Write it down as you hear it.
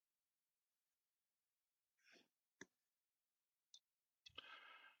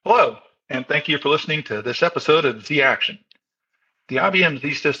Hello, and thank you for listening to this episode of Z Action. The IBM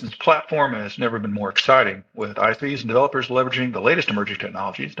Z Systems platform has never been more exciting, with ISVs and developers leveraging the latest emerging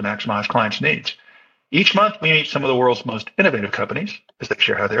technologies to maximize clients' needs. Each month, we meet some of the world's most innovative companies as they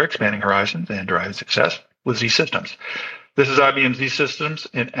share how they're expanding horizons and driving success with Z Systems. This is IBM Z Systems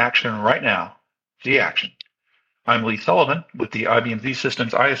in action right now, Z Action. I'm Lee Sullivan with the IBM Z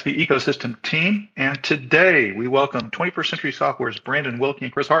Systems ISV ecosystem team, and today we welcome 21st Century Software's Brandon Wilkie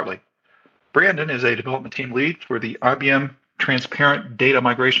and Chris Hartley. Brandon is a development team lead for the IBM Transparent Data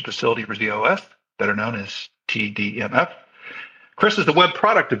Migration Facility for ZOS, better known as TDMF. Chris is the web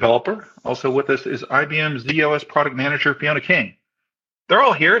product developer. Also with us is IBM ZOS product manager Fiona King. They're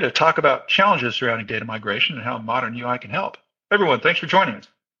all here to talk about challenges surrounding data migration and how modern UI can help. Everyone, thanks for joining us.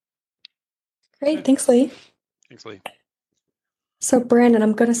 Great, thanks, Lee. Thanks, Lee. So, Brandon,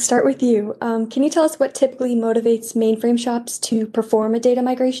 I'm going to start with you. Can you tell us what typically motivates mainframe shops to perform a data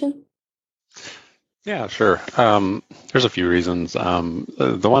migration? Yeah, sure. There's a few reasons.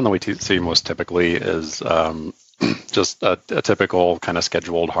 The one that we see most typically is just a typical kind of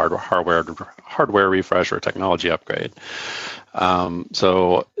scheduled hardware refresh or technology upgrade.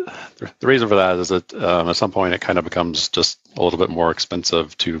 So the reason for that is that at some point it kind of becomes just a little bit more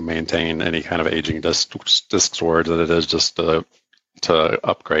expensive to maintain any kind of aging disk storage than it is just to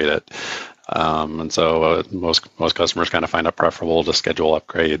upgrade it. And so most customers kind of find it preferable to schedule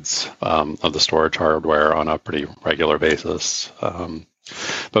upgrades of the storage hardware on a pretty regular basis.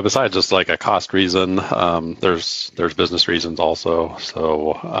 But besides just like a cost reason, there's business reasons also.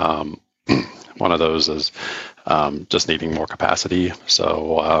 So one of those is just needing more capacity.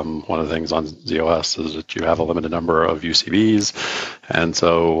 So one of the things on ZOS is that you have a limited number of UCBs. And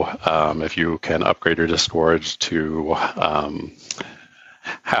so if you can upgrade your disk storage to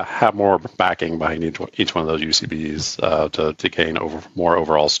have more backing behind each one of those UCBs to gain more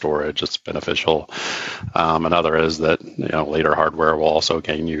overall storage, it's beneficial. Another is that later hardware will also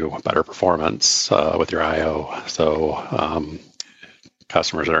gain you better performance with your I/O. So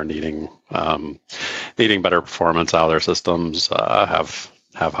customers that are needing better performance out of their systems, have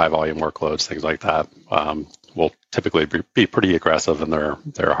high volume workloads, things like that, will typically be pretty aggressive in their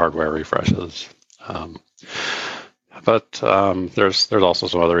hardware refreshes. But there's also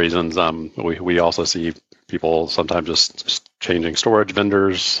some other reasons. We also see people sometimes just changing storage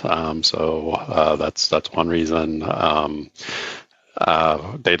vendors. So that's one reason.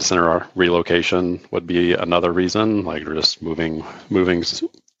 Data center relocation would be another reason, like just moving some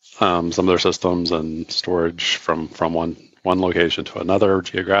of their systems and storage from one location to another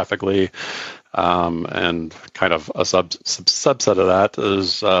geographically. And kind of a subset of that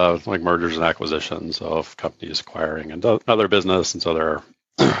is like mergers and acquisitions. So if companies acquiring another business, and so they're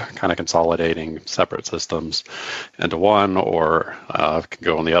kind of consolidating separate systems into one, or it can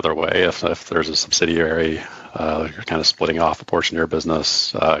go in the other way. If there's a subsidiary, you're kind of splitting off a portion of your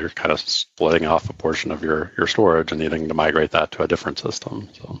business, you're kind of splitting off a portion of your storage and needing to migrate that to a different system.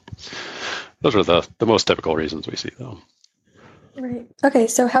 So those are the most typical reasons we see, though. Right. Okay,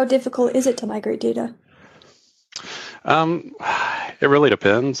 so how difficult is it to migrate data? It really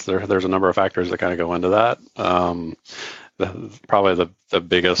depends. There's a number of factors that kind of go into that. Probably the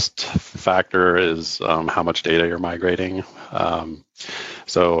biggest factor is how much data you're migrating.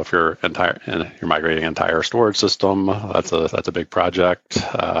 So if you're migrating an entire storage system, that's a big project.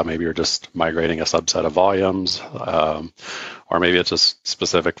 Maybe you're just migrating a subset of volumes, or maybe it's just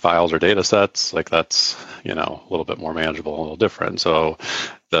specific files or data sets. Like that's a little bit more manageable, a little different. So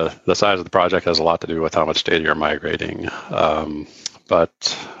the size of the project has a lot to do with how much data you're migrating.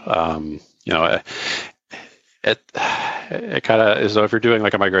 It kind of is. So if you're doing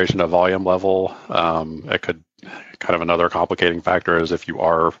like a migration to volume level, it could kind of another complicating factor is if you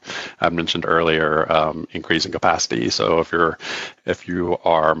are, I mentioned earlier, increasing capacity. So if you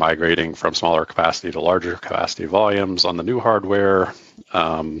are migrating from smaller capacity to larger capacity volumes on the new hardware,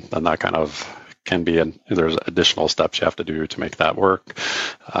 then that kind of can be, there's additional steps you have to do to make that work.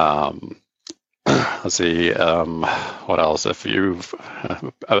 Let's see, what else?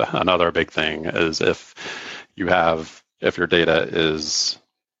 Another big thing is if your data is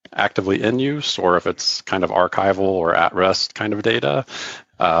actively in use, or if it's kind of archival or at rest kind of data,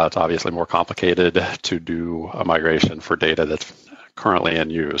 it's obviously more complicated to do a migration for data that's currently in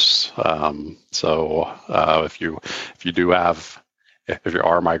use. So if you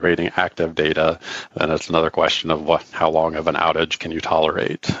are migrating active data, then it's another question of how long of an outage can you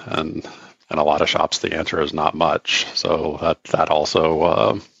tolerate, and in a lot of shops the answer is not much. So that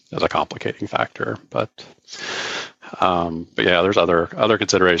also is a complicating factor. But But yeah, there's other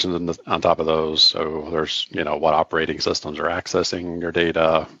considerations on top of those. So there's what operating systems are accessing your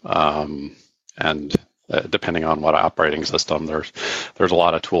data, and depending on what operating system, there's a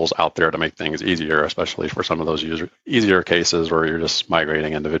lot of tools out there to make things easier, especially for some of those easier cases where you're just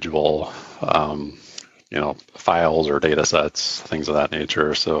migrating individual files or data sets, things of that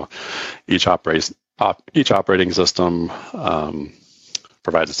nature. So each operating system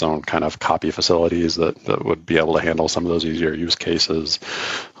provides its own kind of copy facilities that would be able to handle some of those easier use cases.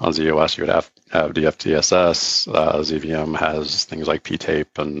 On ZOS, you would have DFTSS. ZVM has things like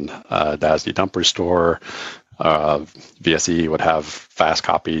ptape and DASD dump restore. VSE would have fast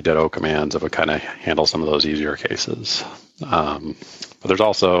copy ditto commands that would kind of handle some of those easier cases. But there's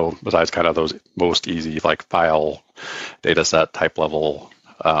also, besides kind of those most easy like file data set type level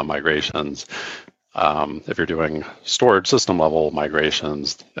migrations, if you're doing storage system level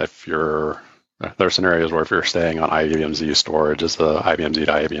migrations, there are scenarios where if you're staying on IBM-Z storage as the IBM-Z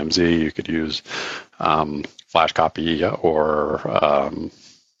to IBM-Z, you could use flash copy or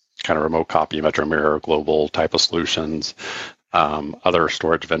kind of remote copy, Metro Mirror, global type of solutions. Other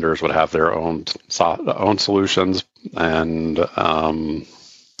storage vendors would have their own solutions, and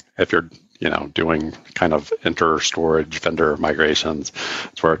if you're doing kind of inter-storage vendor migrations,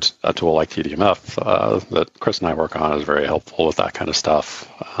 it's where a tool like TDMF that Chris and I work on is very helpful with that kind of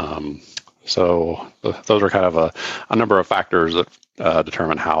stuff. So those are kind of a number of factors that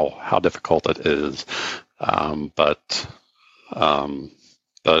determine how difficult it is. But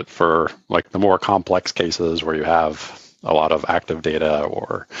for like the more complex cases where you have a lot of active data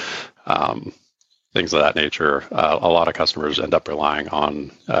or things of that nature, a lot of customers end up relying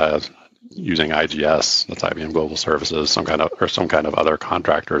on using IGS, that's IBM Global Services, some kind of other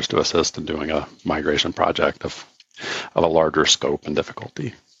contractors to assist in doing a migration project of a larger scope and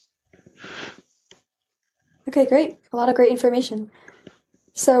difficulty. Okay, great. A lot of great information.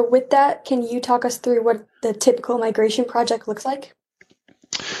 So with that, can you talk us through what the typical migration project looks like?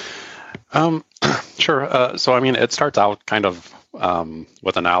 Sure. So, I mean, it starts out kind of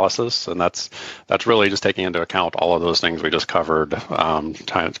with analysis, and that's really just taking into account all of those things we just covered,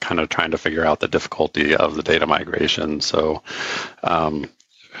 trying to figure out the difficulty of the data migration. So,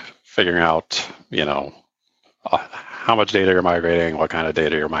 figuring out, how much data you're migrating, what kind of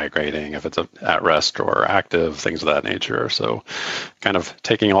data you're migrating, if it's at rest or active, things of that nature. So, kind of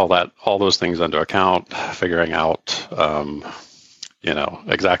taking all those things into account, figuring out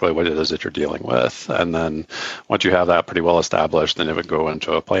exactly what it is that you're dealing with. And then once you have that pretty well established, then it would go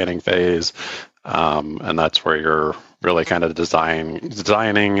into a planning phase. And that's where you're really kind of designing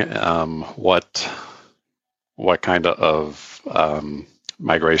what kind of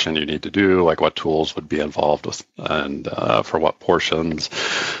migration you need to do, like what tools would be involved with, and for what portions,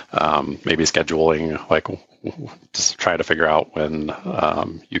 maybe scheduling, like just try to figure out when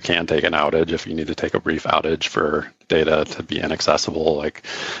you can take an outage, if you need to take a brief outage for data to be inaccessible, like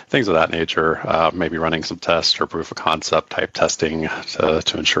things of that nature. Maybe running some tests or proof of concept type testing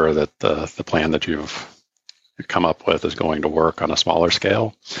to ensure that the plan that you've come up with is going to work on a smaller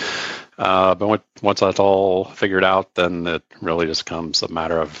scale. But once that's all figured out, then it really just becomes a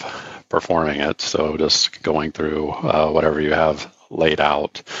matter of performing it. So just going through whatever you have laid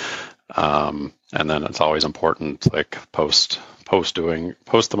out. And then it's always important, like post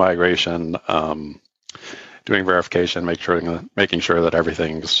the migration, doing verification, making sure that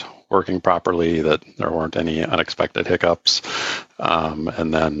everything's working properly, that there weren't any unexpected hiccups.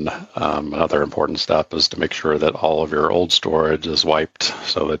 And then another important step is to make sure that all of your old storage is wiped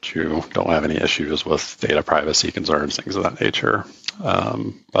so that you don't have any issues with data privacy concerns, things of that nature.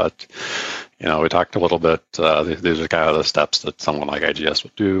 But we talked a little bit, these are kind of the steps that someone like IGS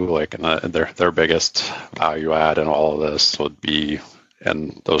would do, like, and their biggest value add in all of this would be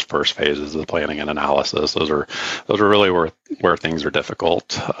in those first phases of the planning and analysis. Those are really where things are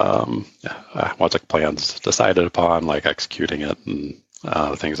difficult. Once a plan's decided upon, like executing it and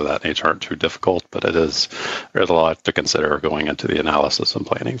things of that nature aren't too difficult, but there's a lot to consider going into the analysis and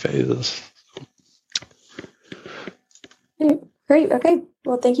planning phases. Great. Okay.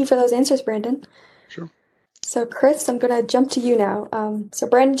 Well, thank you for those answers, Brandon. Sure. So, Chris, I'm going to jump to you now. So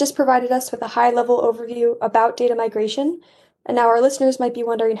Brandon just provided us with a high-level overview about data migration, and now our listeners might be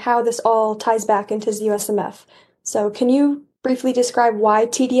wondering how this all ties back into ZOSMF. So can you briefly describe why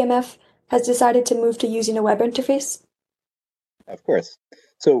TDMF has decided to move to using a web interface? Of course.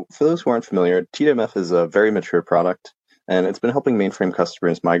 So for those who aren't familiar, TDMF is a very mature product, and it's been helping mainframe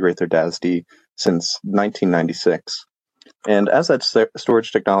customers migrate their DASD since 1996. And as that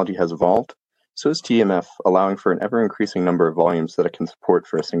storage technology has evolved, so is TDMF, allowing for an ever-increasing number of volumes that it can support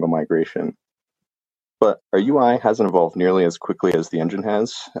for a single migration. But our UI hasn't evolved nearly as quickly as the engine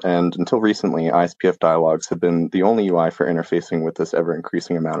has, and until recently, ISPF dialogues have been the only UI for interfacing with this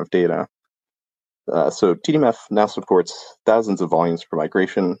ever-increasing amount of data. So TDMF now supports thousands of volumes per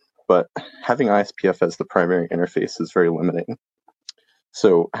migration, but having ISPF as the primary interface is very limiting.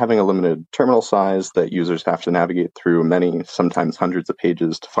 So having a limited terminal size that users have to navigate through many, sometimes hundreds of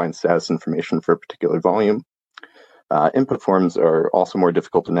pages to find status information for a particular volume. Input forms are also more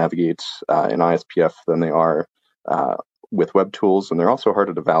difficult to navigate in ISPF than they are with web tools, and they're also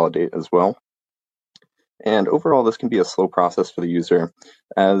harder to validate as well. And overall, this can be a slow process for the user,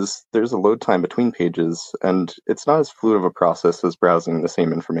 as there's a load time between pages, and it's not as fluid of a process as browsing the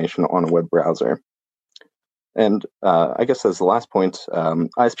same information on a web browser. And I guess as the last point,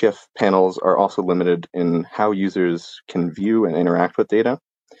 ISPF panels are also limited in how users can view and interact with data.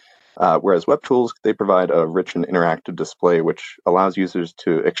 Whereas web tools, they provide a rich and interactive display, which allows users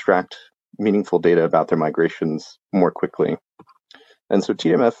to extract meaningful data about their migrations more quickly. And so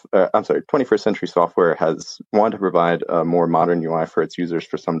 21st Century Software has wanted to provide a more modern UI for its users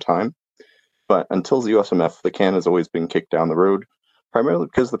for some time. But until ZOSMF, the can has always been kicked down the road, primarily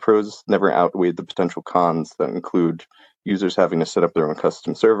because the pros never outweighed the potential cons that include users having to set up their own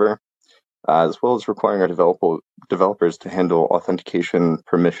custom server, as well as requiring our developers to handle authentication,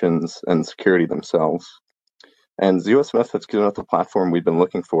 permissions, and security themselves. And ZOSMF has given us the platform we've been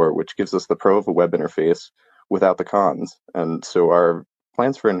looking for, which gives us the pro of a web interface without the cons. And so our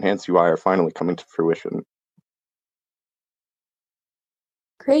plans for enhanced UI are finally coming to fruition.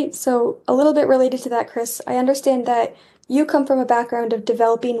 Great. So a little bit related to that, Chris, I understand that you come from a background of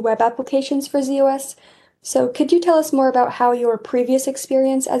developing web applications for ZOS. So could you tell us more about how your previous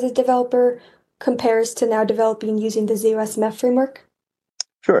experience as a developer compares to now developing using the ZOSMF framework?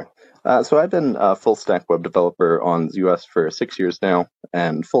 Sure. So I've been a full stack web developer on ZOS for 6 years now,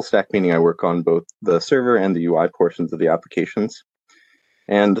 and full stack meaning I work on both the server and the UI portions of the applications.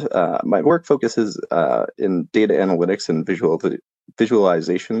 And my work focuses in data analytics and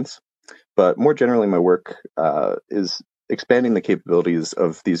visualizations, but more generally, my work is expanding the capabilities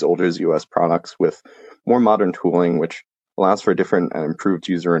of these older ZOS products with more modern tooling, which allows for different and improved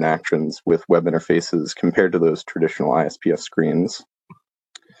user interactions with web interfaces compared to those traditional ISPF screens.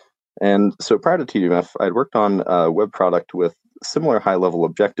 And so prior to TDMF, I'd worked on a web product with similar high-level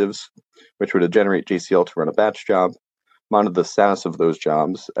objectives, which were to generate JCL to run a batch job, monitor the status of those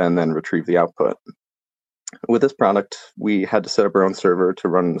jobs, and then retrieve the output. With this product, we had to set up our own server to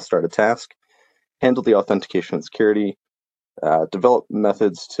run and start a task, handle the authentication and security, develop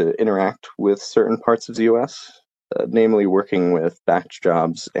methods to interact with certain parts of ZOS, namely working with batch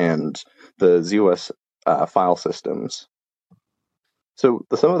jobs and the ZOS file systems. So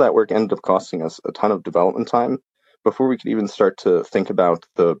some of that work ended up costing us a ton of development time before we could even start to think about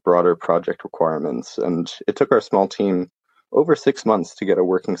the broader project requirements. And it took our small team over 6 months to get a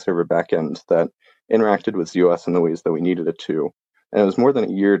working server backend that interacted with ZOS in the ways that we needed it to. And it was more than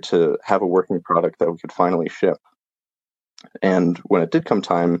a year to have a working product that we could finally ship. And when it did come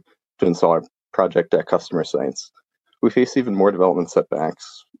time to install our project at customer sites, we faced even more development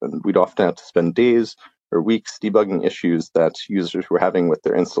setbacks, and we'd often have to spend days or weeks debugging issues that users were having with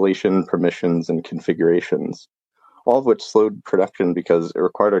their installation, permissions, and configurations, all of which slowed production because it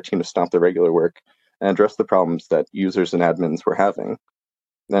required our team to stop their regular work and address the problems that users and admins were having.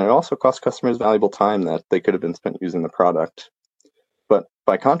 And it also cost customers valuable time that they could have been spent using the product. But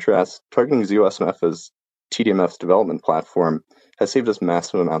by contrast, targeting ZOSMF as TDMF's development platform has saved us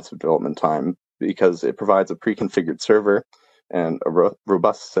massive amounts of development time because it provides a pre-configured server and a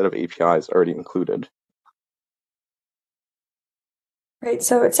robust set of APIs already included. Right,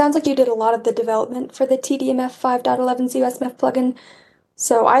 so it sounds like you did a lot of the development for the TDMF 5.11 ZOSMF plugin.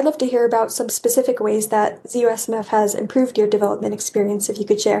 So I'd love to hear about some specific ways that ZOSMF has improved your development experience, if you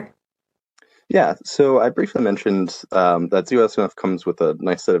could share. Yeah, so I briefly mentioned that ZOSMF comes with a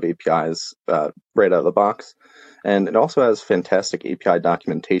nice set of APIs right out of the box, and it also has fantastic API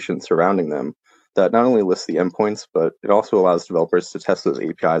documentation surrounding them that not only lists the endpoints, but it also allows developers to test those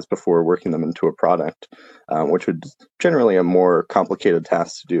APIs before working them into a product, which would generally a more complicated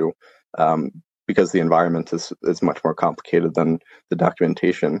task to do because the environment is much more complicated than the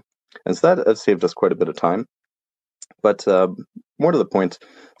documentation. And so that has saved us quite a bit of time. But more to the point,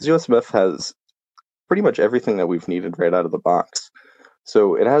 ZOSMF has pretty much everything that we've needed right out of the box.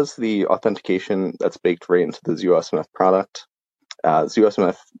 So it has the authentication that's baked right into the ZOSMF product.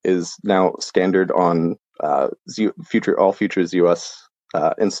 ZOSMF is now standard on all future ZOS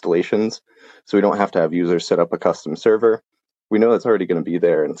installations, so we don't have to have users set up a custom server. We know it's already going to be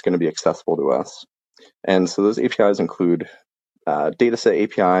there and it's going to be accessible to us. And so those APIs include dataset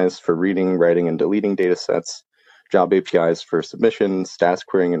APIs for reading, writing, and deleting datasets, job APIs for submission, status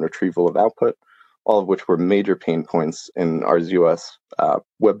querying, and retrieval of output, all of which were major pain points in our ZOS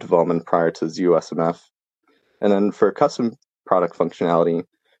web development prior to ZOSMF. And then for custom product functionality,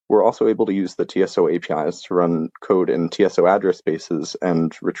 we're also able to use the TSO APIs to run code in TSO address spaces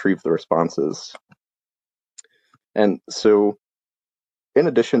and retrieve the responses. And so, in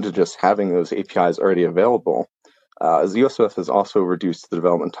addition to just having those APIs already available, ZOSMF has also reduced the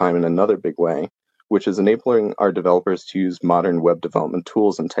development time in another big way, which is enabling our developers to use modern web development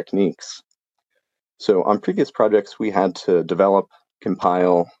tools and techniques. So on previous projects, we had to develop,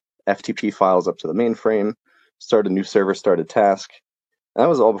 compile FTP files up to the mainframe, start a new server-started task. And that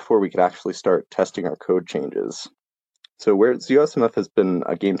was all before we could actually start testing our code changes. So where ZOSMF has been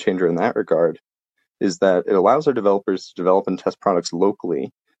a game changer in that regard is that it allows our developers to develop and test products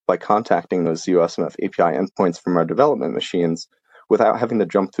locally by contacting those ZOSMF API endpoints from our development machines without having to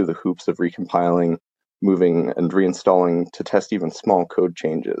jump through the hoops of recompiling, moving, and reinstalling to test even small code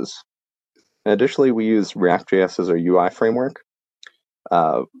changes. And additionally, we use React.js as our UI framework,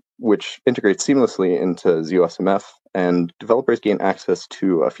 which integrates seamlessly into ZOSMF, and developers gain access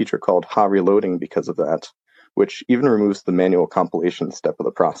to a feature called Ha reloading because of that, which even removes the manual compilation step of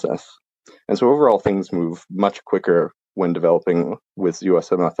the process. And so overall, things move much quicker when developing with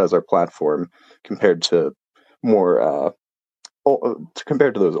ZOSMF as our platform compared to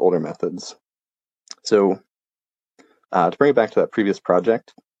compared to those older methods. So to bring it back to that previous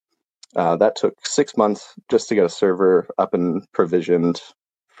project, that took 6 months just to get a server up and provisioned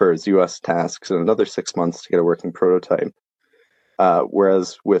for ZOS tasks, and another 6 months to get a working prototype.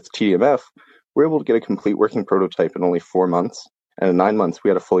 Whereas with TDMF, we're able to get a complete working prototype in only 4 months, and in 9 months, we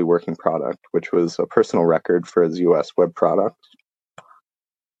had a fully working product, which was a personal record for a ZOS web product.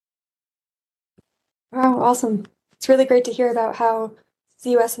 Wow, awesome. It's really great to hear about how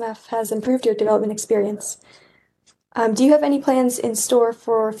ZOSMF has improved your development experience. Do you have any plans in store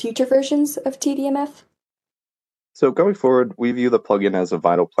for future versions of TDMF? So going forward, we view the plugin as a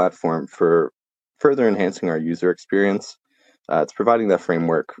vital platform for further enhancing our user experience. It's providing that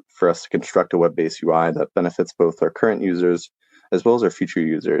framework for us to construct a web-based UI that benefits both our current users as well as our future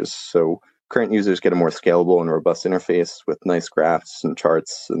users. So current users get a more scalable and robust interface with nice graphs and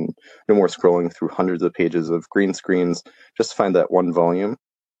charts and no more scrolling through hundreds of pages of green screens just to find that one volume.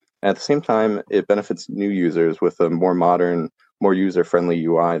 At the same time, it benefits new users with a more modern, more user-friendly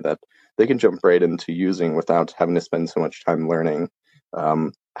UI that they can jump right into using without having to spend so much time learning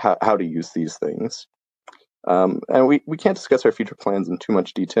how to use these things. And we can't discuss our future plans in too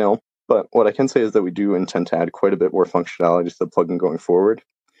much detail, but what I can say is that we do intend to add quite a bit more functionality to the plugin going forward,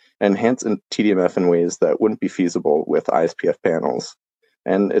 and enhance TDMF in ways that wouldn't be feasible with ISPF panels.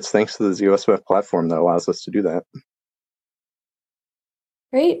 And it's thanks to the ZOSMF platform that allows us to do that.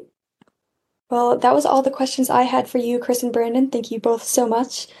 Great. Well, that was all the questions I had for you, Chris and Brandon. Thank you both so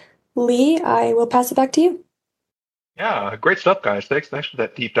much. Lee, I will pass it back to you. Yeah, great stuff, guys. Thanks for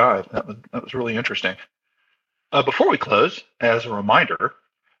that deep dive. That was really interesting. Before we close, as a reminder,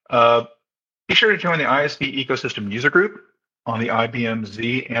 be sure to join the ISV ecosystem user group on the IBM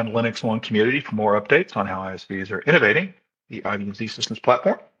Z and Linux One community for more updates on how ISVs are innovating the IBM Z Systems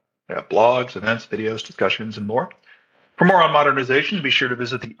platform. We have blogs, events, videos, discussions, and more. For more on modernization, be sure to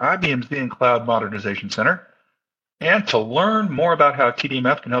visit the IBM Z and Cloud Modernization Center. And to learn more about how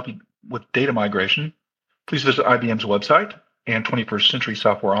TDMF can help you with data migration, please visit IBM's website and 21st Century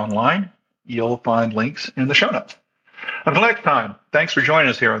Software Online. You'll find links in the show notes. Until next time, thanks for joining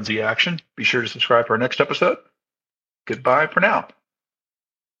us here on Z Action. Be sure to subscribe for our next episode. Goodbye for now.